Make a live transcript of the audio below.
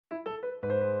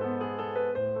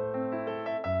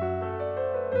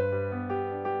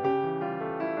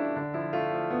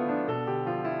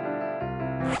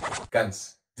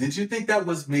Guys, did you think that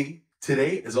was me?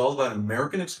 Today is all about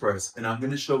American Express, and I'm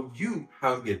going to show you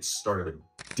how to get started.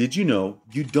 Did you know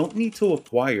you don't need to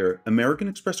acquire American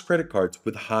Express credit cards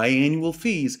with high annual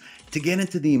fees to get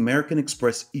into the American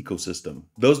Express ecosystem?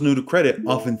 Those new to credit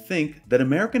often think that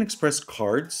American Express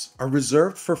cards are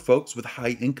reserved for folks with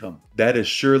high income. That is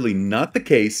surely not the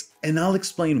case, and I'll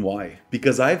explain why.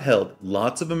 Because I've held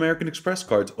lots of American Express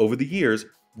cards over the years,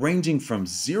 ranging from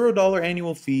 $0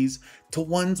 annual fees to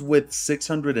ones with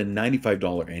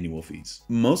 $695 annual fees.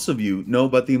 Most of you know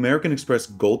about the American Express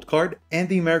Gold Card and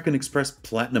the American Express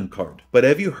Platinum Card. But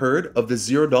have you heard of the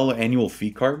 $0 annual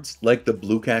fee cards like the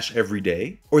Blue Cash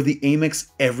Everyday or the AmEx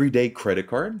Everyday Credit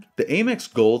Card? The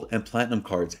AmEx Gold and Platinum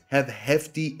cards have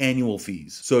hefty annual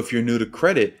fees. So if you're new to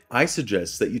credit, I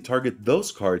suggest that you target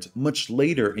those cards much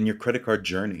later in your credit card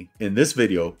journey. In this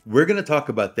video, we're going to talk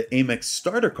about the AmEx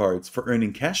starter cards for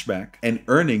earning cashback and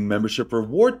earning membership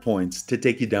reward points to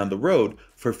take you down the road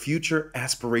for future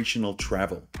aspirational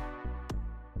travel.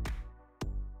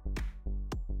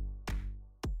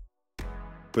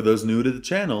 For those new to the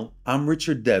channel, I'm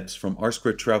Richard Debs from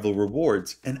R2 Travel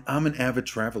Rewards, and I'm an avid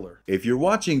traveler. If you're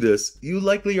watching this, you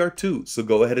likely are too, so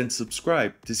go ahead and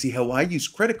subscribe to see how I use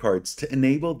credit cards to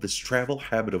enable this travel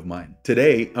habit of mine.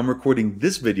 Today, I'm recording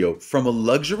this video from a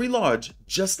luxury lodge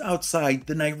just outside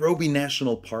the Nairobi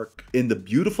National Park in the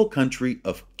beautiful country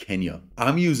of Kenya.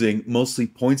 I'm using mostly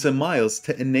points and miles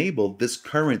to enable this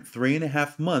current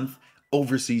 3.5-month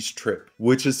overseas trip,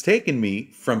 which has taken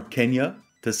me from Kenya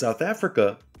to South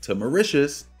Africa, to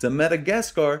Mauritius, to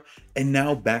Madagascar, and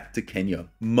now back to Kenya.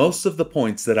 Most of the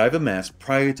points that I've amassed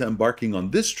prior to embarking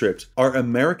on this trip are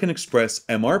American Express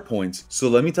MR points, so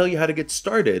let me tell you how to get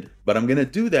started, but I'm gonna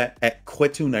do that at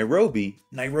Kwetu, Nairobi,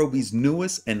 Nairobi's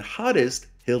newest and hottest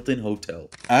Hilton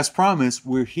hotel. As promised,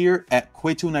 we're here at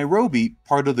Kwetu, Nairobi,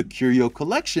 part of the Curio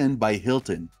collection by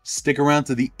Hilton. Stick around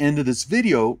to the end of this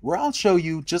video where I'll show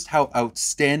you just how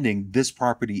outstanding this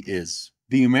property is.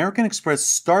 The American Express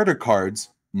starter cards,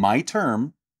 my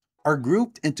term, are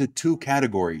grouped into two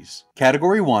categories.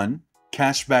 Category 1,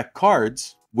 cashback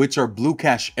cards, which are Blue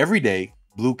Cash Everyday,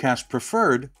 Blue Cash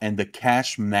Preferred, and the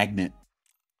Cash Magnet.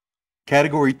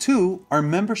 Category 2 are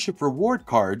membership reward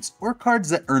cards or cards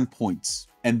that earn points,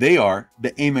 and they are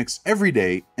the AmEx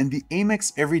Everyday and the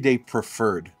AmEx Everyday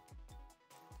Preferred.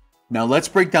 Now let's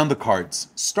break down the cards,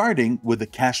 starting with the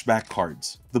cashback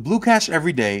cards. The Blue Cash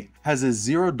Everyday has a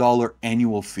 $0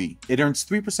 annual fee. It earns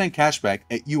 3% cashback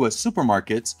at US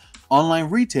supermarkets, online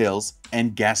retails,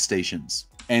 and gas stations,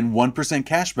 and 1%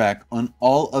 cashback on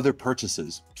all other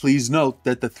purchases. Please note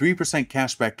that the 3%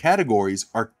 cashback categories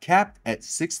are capped at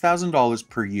 $6,000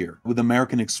 per year. With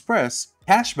American Express,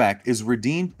 cashback is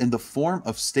redeemed in the form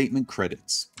of statement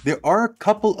credits. There are a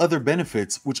couple other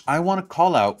benefits which I want to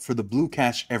call out for the Blue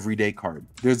Cash Everyday card.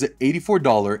 There's an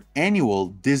 $84 annual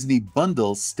Disney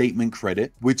Bundle statement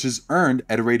credit, which is earned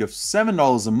at a rate of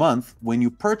 $7 a month when you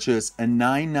purchase a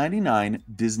 $9.99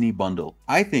 Disney Bundle.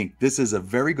 I think this is a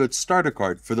very good starter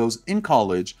card for those in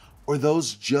college or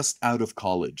those just out of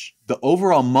college. The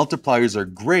overall multipliers are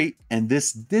great, and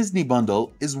this Disney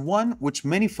bundle is one which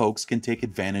many folks can take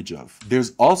advantage of.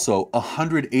 There's also a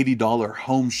 $180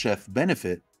 Home Chef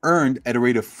benefit earned at a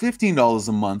rate of $15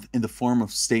 a month in the form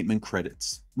of statement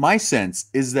credits. My sense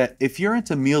is that if you're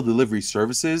into meal delivery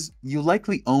services, you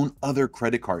likely own other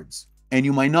credit cards, and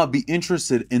you might not be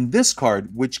interested in this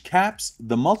card, which caps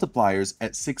the multipliers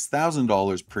at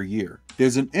 $6,000 per year.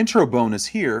 There's an intro bonus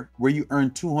here where you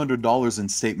earn $200 in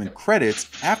statement credits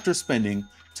after spending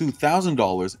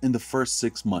 $2,000 in the first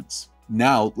 6 months.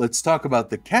 Now let's talk about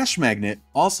the Cash Magnet,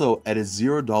 also at a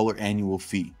 $0 annual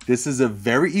fee. This is a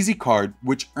very easy card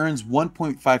which earns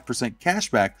 1.5%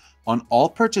 cashback on all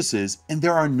purchases, and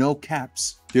there are no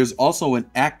caps. There's also an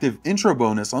active intro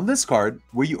bonus on this card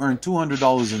where you earn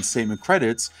 $200 in statement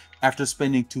credits after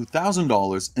spending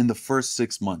 $2,000 in the first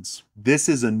 6 months. This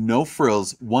is a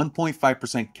no-frills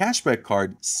 1.5% cashback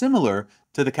card similar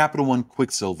to the Capital One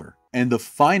Quicksilver. And the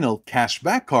final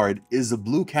cashback card is the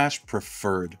Blue Cash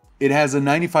Preferred. It has a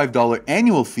 $95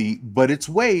 annual fee, but it's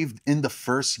waived in the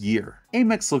first year.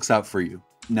 AmEx looks out for you.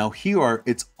 Now here are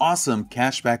its awesome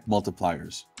cashback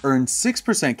multipliers. Earn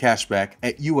 6% cashback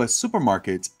at US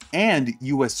supermarkets and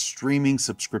US streaming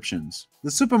subscriptions. The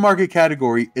supermarket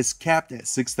category is capped at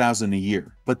 $6,000 a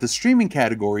year, but the streaming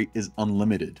category is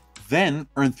unlimited. Then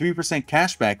earn 3%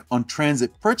 cashback on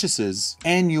transit purchases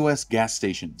and US gas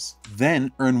stations.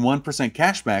 Then earn 1%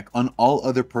 cashback on all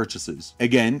other purchases.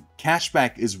 Again,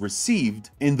 cashback is received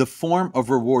in the form of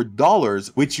reward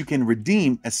dollars, which you can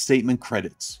redeem as statement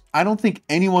credits. I don't think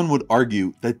anyone would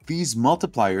argue that these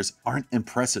multipliers aren't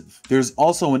impressive. There's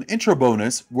also an intro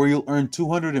bonus where you'll earn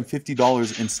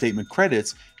 $250 in statement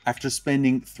credits after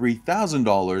spending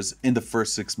 $3,000 in the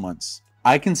first 6 months.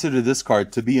 I consider this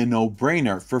card to be a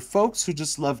no-brainer for folks who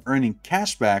just love earning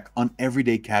cashback on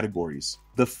everyday categories.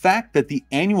 The fact that the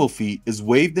annual fee is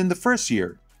waived in the first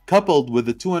year, coupled with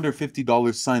a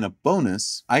 $250 sign-up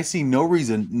bonus, I see no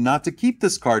reason not to keep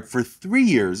this card for 3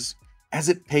 years as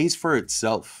it pays for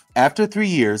itself. After 3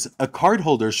 years, a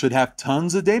cardholder should have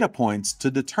tons of data points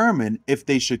to determine if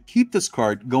they should keep this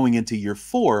card going into year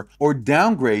 4 or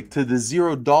downgrade to the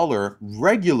 $0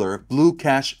 regular Blue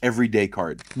Cash Everyday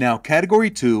card. Now, category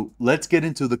 2, let's get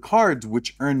into the cards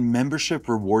which earn membership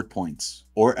reward points,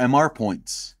 or MR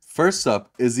points. First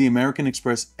up is the American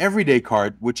Express Everyday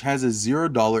card, which has a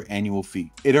 $0 annual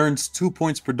fee. It earns 2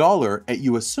 points per dollar at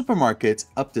US supermarkets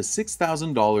up to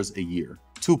 $6,000 a year.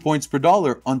 2 points per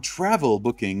dollar on travel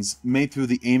bookings made through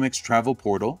the AmEx travel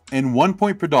portal, and 1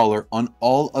 point per dollar on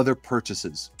all other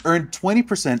purchases. Earn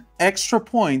 20% extra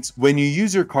points when you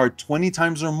use your card 20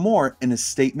 times or more in a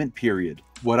statement period.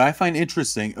 What I find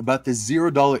interesting about the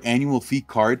 $0 annual fee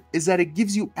card is that it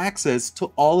gives you access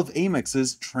to all of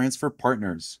AmEx's transfer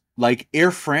partners, like Air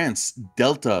France,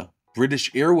 Delta,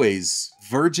 British Airways,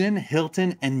 Virgin,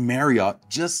 Hilton, and Marriott,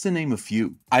 just to name a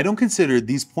few. I don't consider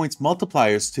these points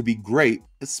multipliers to be great,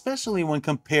 especially when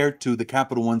compared to the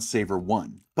Capital One Saver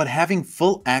One. But having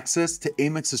full access to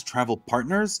AmEx's travel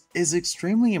partners is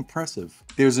extremely impressive.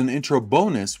 There's an intro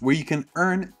bonus where you can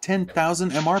earn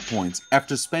 10,000 MR points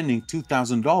after spending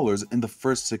 $2,000 in the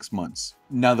first 6 months.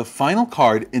 Now, the final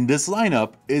card in this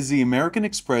lineup is the American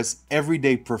Express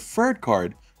Everyday Preferred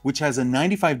card, which has a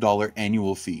 $95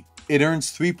 annual fee. It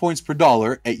earns 3 points per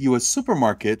dollar at US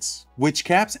supermarkets, which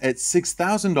caps at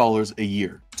 $6,000 a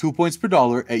year. 2 points per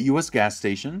dollar at US gas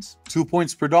stations, 2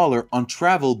 points per dollar on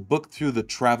travel booked through the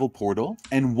travel portal,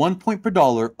 and 1 point per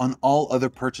dollar on all other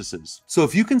purchases. So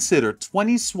if you consider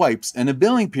 20 swipes and a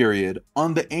billing period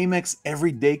on the AmEx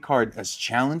Everyday card as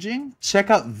challenging, check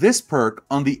out this perk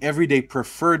on the Everyday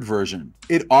Preferred version.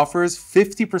 It offers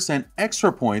 50%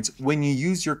 extra points when you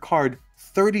use your card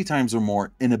 30 times or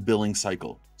more in a billing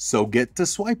cycle. So get to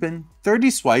swiping. 30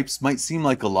 swipes might seem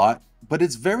like a lot, but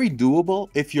it's very doable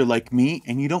if you're like me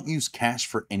and you don't use cash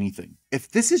for anything. If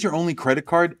this is your only credit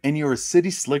card and you're a city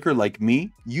slicker like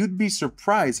me, you'd be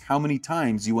surprised how many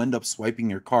times you end up swiping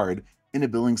your card in a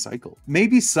billing cycle.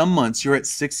 Maybe some months you're at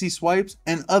 60 swipes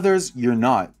and others you're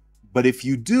not. But if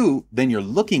you do, then you're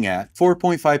looking at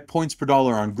 4.5 points per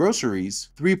dollar on groceries,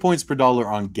 3 points per dollar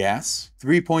on gas,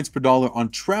 3 points per dollar on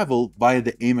travel via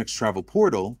the AmEx travel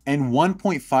portal, and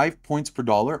 1.5 points per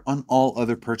dollar on all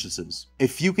other purchases.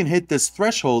 If you can hit this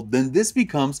threshold, then this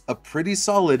becomes a pretty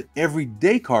solid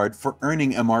everyday card for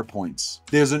earning MR points.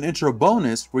 There's an intro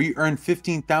bonus where you earn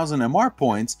 15,000 MR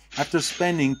points after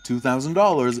spending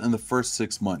 $2,000 in the first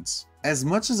 6 months. As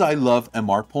much as I love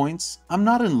MR points, I'm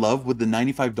not in love with the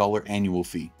 $95 annual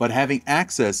fee, but having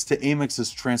access to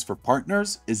AmEx's transfer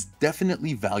partners is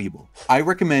definitely valuable. I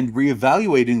recommend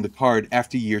reevaluating the card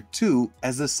after year 2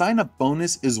 as the sign-up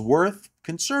bonus is worth,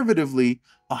 conservatively,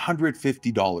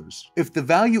 $150. If the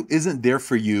value isn't there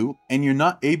for you and you're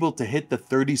not able to hit the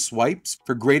 30 swipes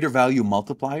for greater value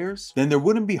multipliers, then there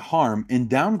wouldn't be harm in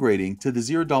downgrading to the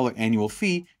 $0 annual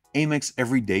fee AmEx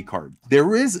Everyday card.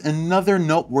 There is another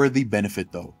noteworthy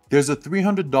benefit though. There's a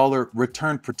 $300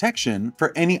 return protection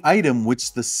for any item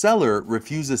which the seller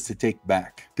refuses to take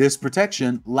back. This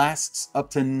protection lasts up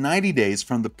to 90 days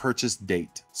from the purchase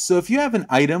date. So if you have an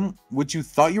item which you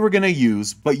thought you were going to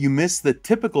use, but you missed the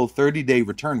typical 30-day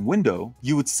return window,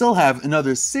 you would still have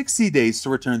another 60 days to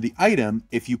return the item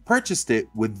if you purchased it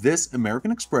with this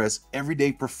American Express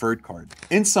Everyday Preferred card.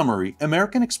 In summary,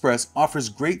 American Express offers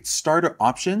great starter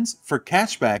options for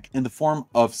cashback in the form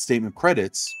of statement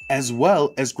credits, as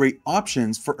well as great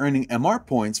options for earning MR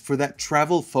points for that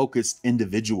travel-focused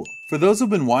individual. For those who've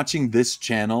been watching this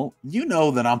channel, you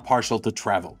know that I'm partial to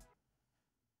travel.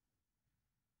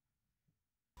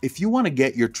 If you want to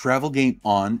get your travel game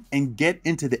on and get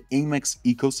into the AmEx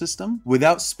ecosystem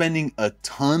without spending a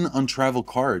ton on travel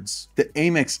cards, the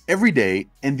AmEx Everyday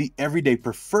and the Everyday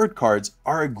Preferred cards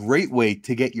are a great way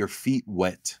to get your feet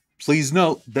wet. Please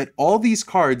note that all these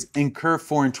cards incur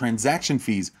foreign transaction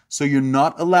fees, so you're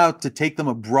not allowed to take them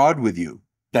abroad with you.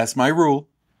 That's my rule.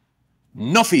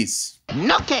 No fees.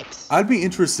 No kicks. I'd be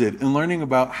interested in learning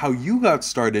about how you got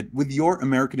started with your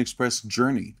American Express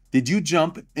journey. Did you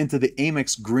jump into the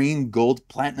Amex Green Gold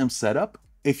Platinum setup?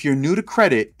 If you're new to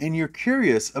credit and you're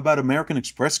curious about American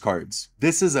Express cards,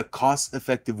 this is a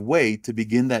cost-effective way to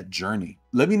begin that journey.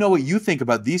 Let me know what you think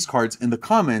about these cards in the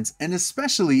comments, and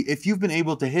especially if you've been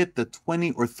able to hit the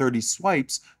 20 or 30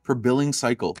 swipes per billing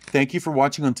cycle. Thank you for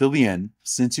watching until the end.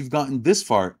 Since you've gotten this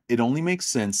far, it only makes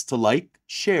sense to like,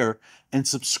 share, and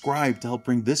subscribe to help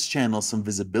bring this channel some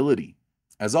visibility.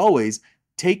 As always,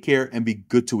 take care and be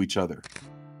good to each other.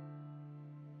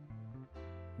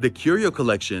 The Curio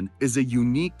collection is a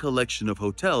unique collection of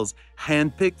hotels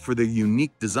handpicked for their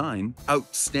unique design,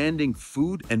 outstanding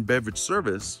food and beverage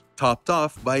service, topped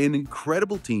off by an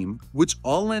incredible team, which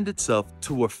all lend itself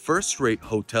to a first-rate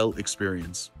hotel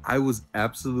experience. I was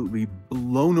absolutely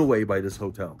blown away by this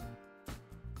hotel.